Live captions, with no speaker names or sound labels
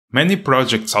Many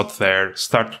projects out there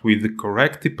start with the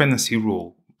correct dependency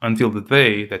rule until the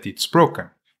day that it's broken.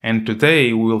 And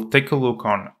today we will take a look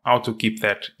on how to keep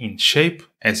that in shape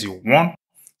as you want,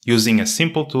 using a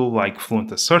simple tool like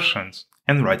Fluent Assertions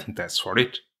and writing tests for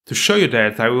it. To show you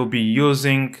that, I will be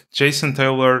using JSON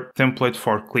Tailor template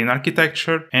for clean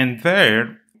architecture, and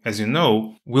there, as you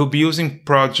know, we'll be using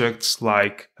projects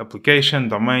like application,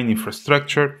 domain,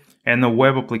 infrastructure, and a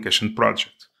web application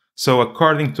project. So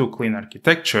according to clean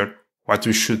architecture, what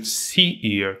we should see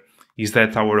here is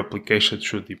that our application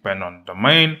should depend on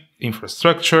domain,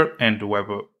 infrastructure, and the web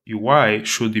UI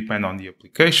should depend on the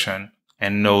application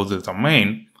and know the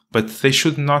domain, but they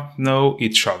should not know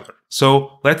each other.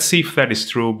 So let's see if that is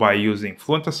true by using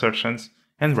Fluent Assertions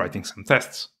and writing some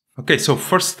tests. Okay, so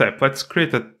first step, let's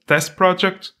create a test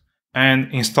project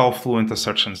and install Fluent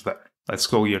Assertions there. Let's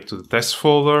go here to the test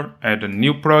folder, add a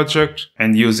new project,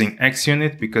 and using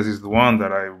XUnit because it's the one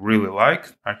that I really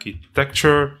like,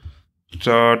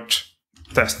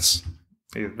 architecture.tests.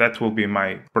 That will be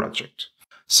my project.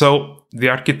 So the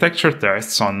architecture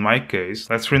tests, on my case,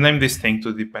 let's rename this thing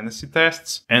to dependency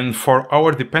tests. And for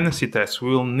our dependency tests, we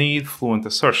will need Fluent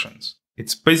Assertions.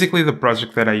 It's basically the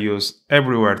project that I use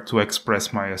everywhere to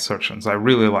express my assertions. I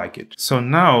really like it. So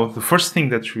now the first thing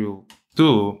that we'll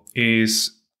do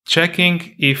is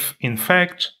checking if, in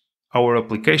fact, our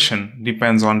application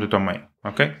depends on the domain.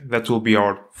 Okay, that will be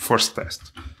our first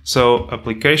test. So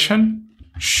application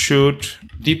should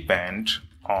depend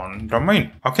on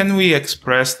domain. How can we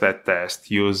express that test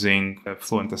using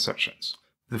Fluent Assertions?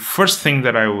 The first thing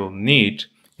that I will need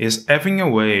is having a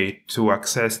way to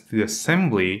access the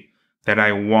assembly that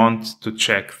I want to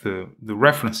check the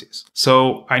references.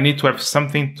 So I need to have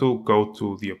something to go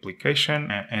to the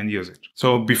application and use it.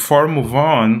 So before move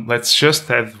on, let's just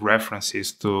add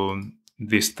references to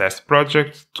this test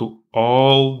project to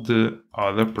all the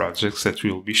other projects that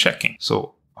we'll be checking.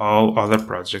 So all other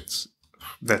projects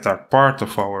that are part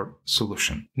of our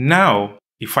solution. Now,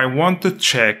 if I want to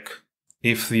check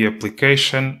if the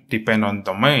application depends on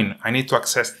domain, I need to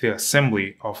access the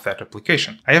assembly of that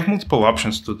application. I have multiple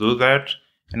options to do that.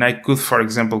 And I could, for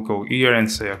example, go here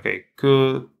and say, okay,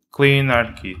 clean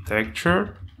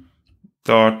architecture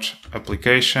dot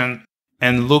application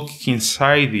and look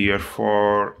inside here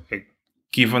for a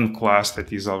given class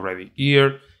that is already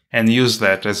here and use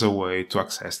that as a way to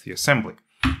access the assembly.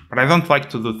 But I don't like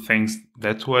to do things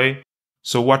that way.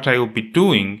 So what I will be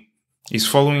doing is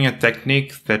following a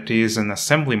technique that is an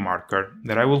assembly marker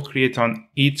that I will create on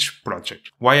each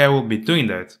project. Why I will be doing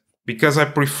that? Because I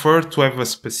prefer to have a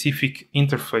specific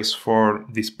interface for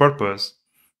this purpose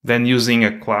than using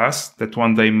a class that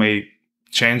one day may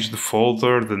change the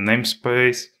folder, the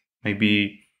namespace,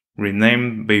 maybe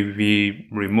renamed, maybe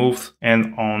removed.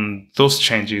 And on those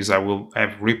changes, I will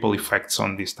have ripple effects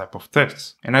on this type of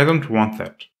tests. And I don't want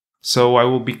that. So I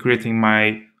will be creating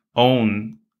my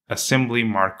own assembly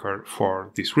marker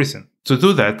for this reason. To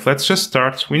do that, let's just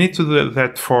start. We need to do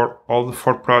that for all the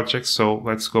 4 projects. So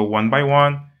let's go one by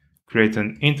one, create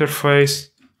an interface.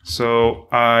 So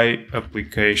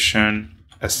application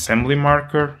assembly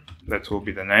marker, that will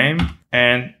be the name.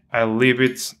 And I'll leave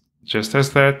it just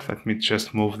as that. Let me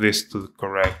just move this to the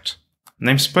correct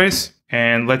namespace.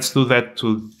 And let's do that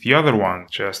to the other one.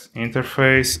 Just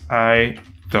interface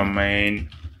domain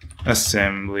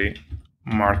assembly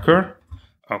marker.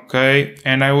 Okay,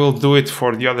 and I will do it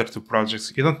for the other 2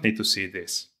 projects. You don't need to see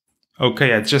this.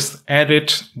 Okay, I just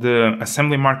added the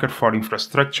assembly marker for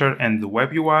infrastructure and the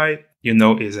web UI,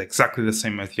 is exactly the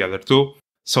same as the other 2.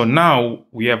 So now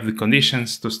we have the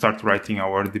conditions to start writing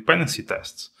our dependency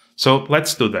tests. So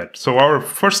let's do that. So our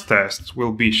first test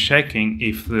will be checking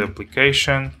if the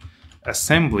application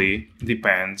assembly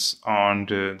depends on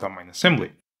the domain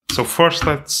assembly. So first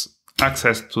let's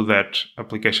access to that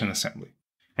application assembly.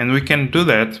 And we can do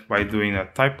that by doing a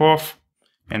type of,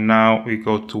 and now we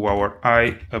go to our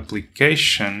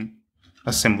application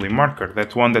assembly marker,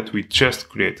 that one that we just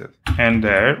created. And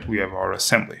there we have our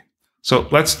assembly. So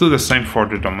let's do the same for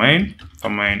the domain.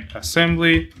 Domain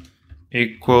assembly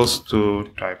equals to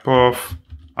type of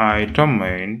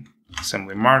domain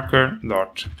assembly marker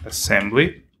dot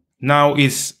assembly. Now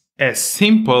it's as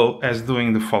simple as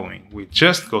doing the following. We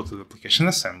just go to the application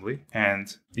assembly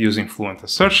and using Fluent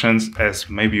Assertions, as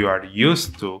maybe you are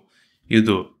used to, you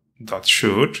do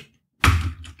 .should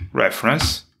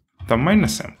reference domain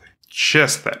assembly.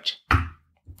 Just that.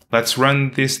 Let's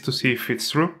run this to see if it's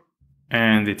true.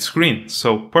 And it's green.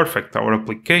 So perfect. Our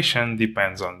application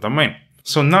depends on domain.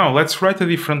 So now let's write a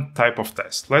different type of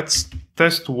test. Let's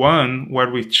test one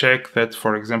where we check that,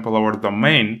 for example, our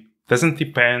domain doesn't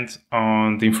depend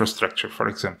on the infrastructure, for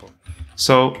example.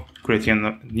 So creating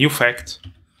a new fact.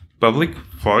 public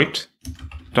void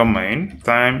domain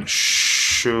time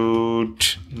should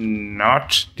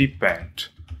not depend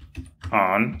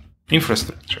on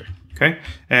infrastructure. Okay,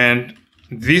 and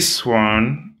this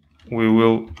one we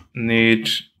will need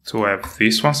to have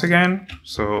this once again.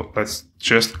 So let's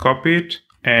just copy it,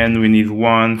 and we need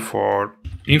one for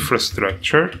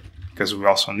infrastructure because we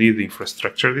also need the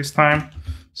infrastructure this time.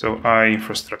 So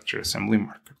infrastructure assembly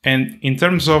marker. And in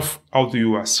terms of how do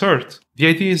you assert, the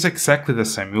idea is exactly the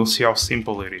same. You'll see how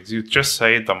simple it is. You just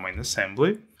say domain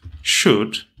assembly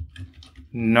should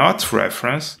not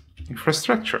reference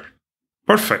infrastructure.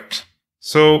 Perfect.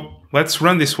 So let's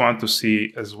run this one to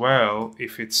see as well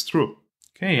if it's true.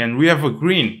 Okay, and we have a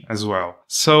green as well.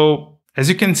 So as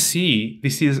you can see,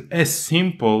 this is as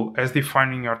simple as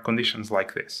defining your conditions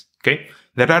like this. Okay,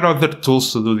 there are other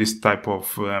tools to do this type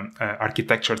of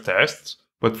architecture tests,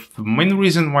 but the main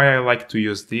reason why I like to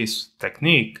use this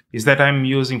technique is that I'm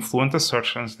using Fluent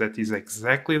Assertions that is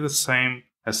exactly the same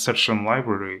assertion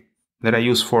library that I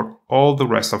use for all the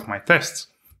rest of my tests.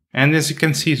 And as you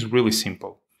can see, it's really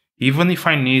simple. Even if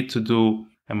I need to do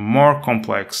a more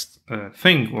complex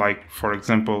thing, like for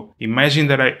example, imagine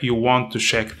that you want to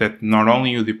check that not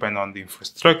only you depend on the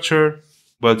infrastructure,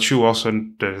 but you also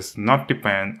does not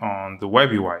depend on the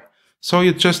web UI. So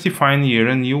you just define here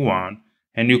a new one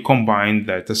and you combine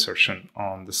that assertion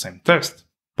on the same test.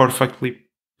 Perfectly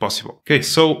possible. Okay,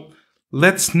 so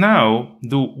let's now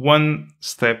do one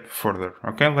step further.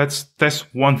 Okay, let's test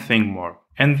one thing more.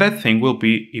 And that thing will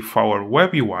be if our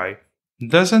web UI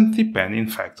doesn't depend in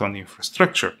fact on the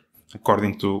infrastructure,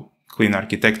 according to clean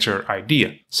architecture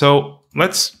idea. So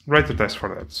let's write a test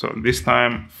for that. So this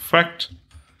time fact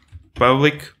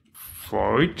public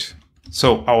void.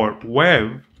 So our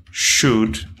web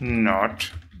should not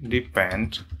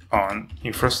depend on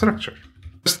infrastructure.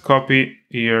 Just copy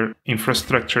here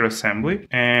infrastructure assembly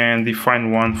and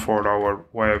define one for our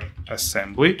web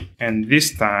assembly. And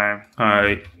this time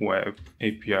web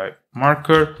API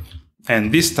marker.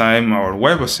 And this time our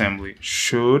web assembly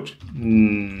should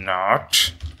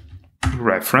not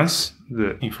reference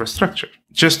the infrastructure.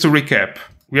 Just to recap,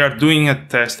 we are doing a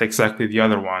test exactly the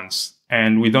other ones,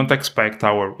 and we don't expect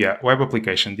our web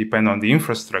application depend on the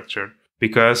infrastructure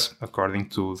because according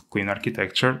to clean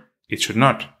architecture, it should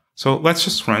not. So let's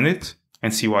just run it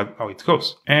and see how it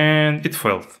goes. And it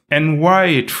failed. And why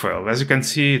it failed? As you can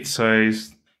see, it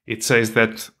says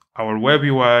that our web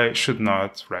UI should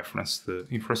not reference the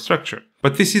infrastructure.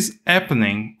 But this is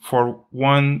happening for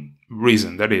one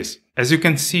reason. That is, as you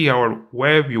can see, our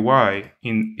web UI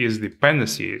in its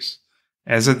dependencies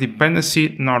has a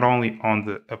dependency not only on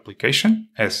the application,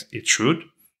 as it should,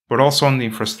 but also on the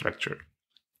infrastructure.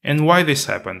 And why this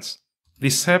happens?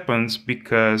 This happens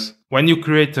because when you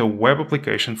create a web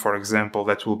application, for example,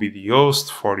 that will be the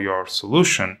host for your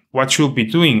solution, what you'll be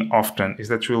doing often is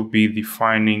that you'll be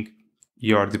defining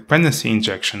your dependency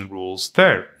injection rules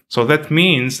there. So that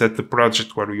means that the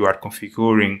project where you are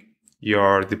configuring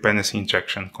your dependency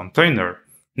injection container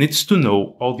needs to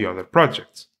know all the other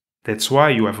projects. That's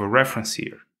why you have a reference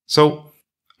here. So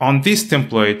on this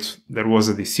template, there was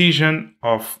a decision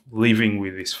of living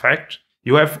with this fact.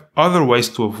 You have other ways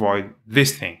to avoid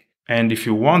this thing. And if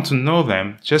you want to know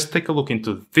them, just take a look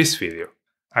into this video.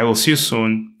 I will see you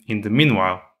soon. In the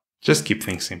meanwhile, just keep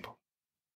things simple.